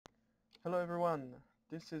Hello everyone,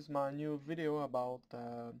 this is my new video about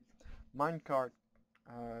minecart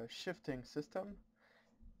shifting system.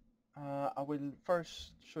 I will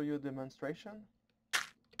first show you a demonstration.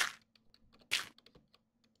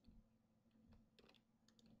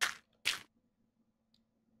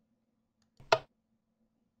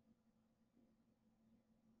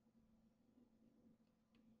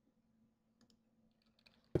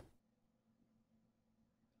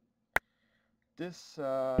 This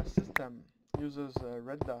system uses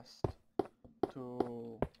redstone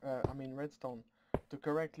to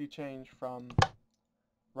correctly change from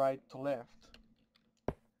right to left.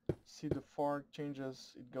 See the four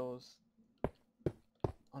changes, it goes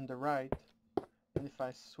on the right, and if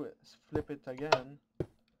I flip it again,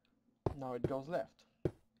 now it goes left.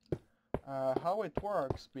 How it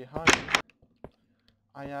works behind,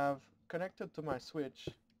 I have connected to my switch,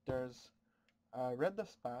 there's a red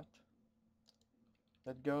dust path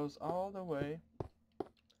that goes all the way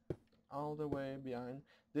behind.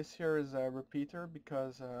 This here is a repeater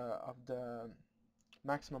because of the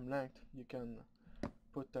maximum length you can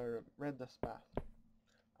put the red dust path.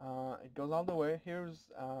 It goes all the way.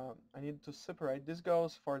 Here's I need to separate. This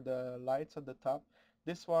goes for the lights at the top.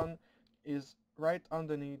 This one is right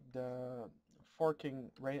underneath the forking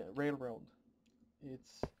railroad.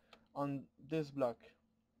 It's on this block.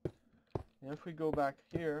 And if we go back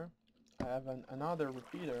here, I have another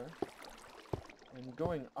repeater, and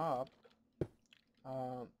going up,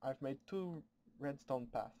 I've made two redstone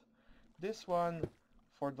paths. This one,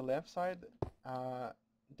 for the left side,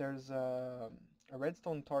 there's a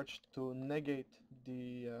redstone torch to negate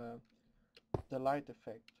the light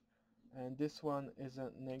effect, and this one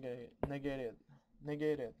isn't negated.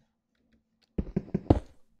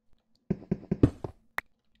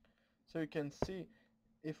 So you can see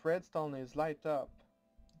if redstone is light up,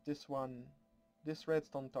 this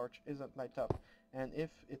redstone torch isn't light up, and if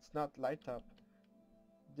it's not light up,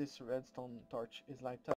 this redstone torch is light up.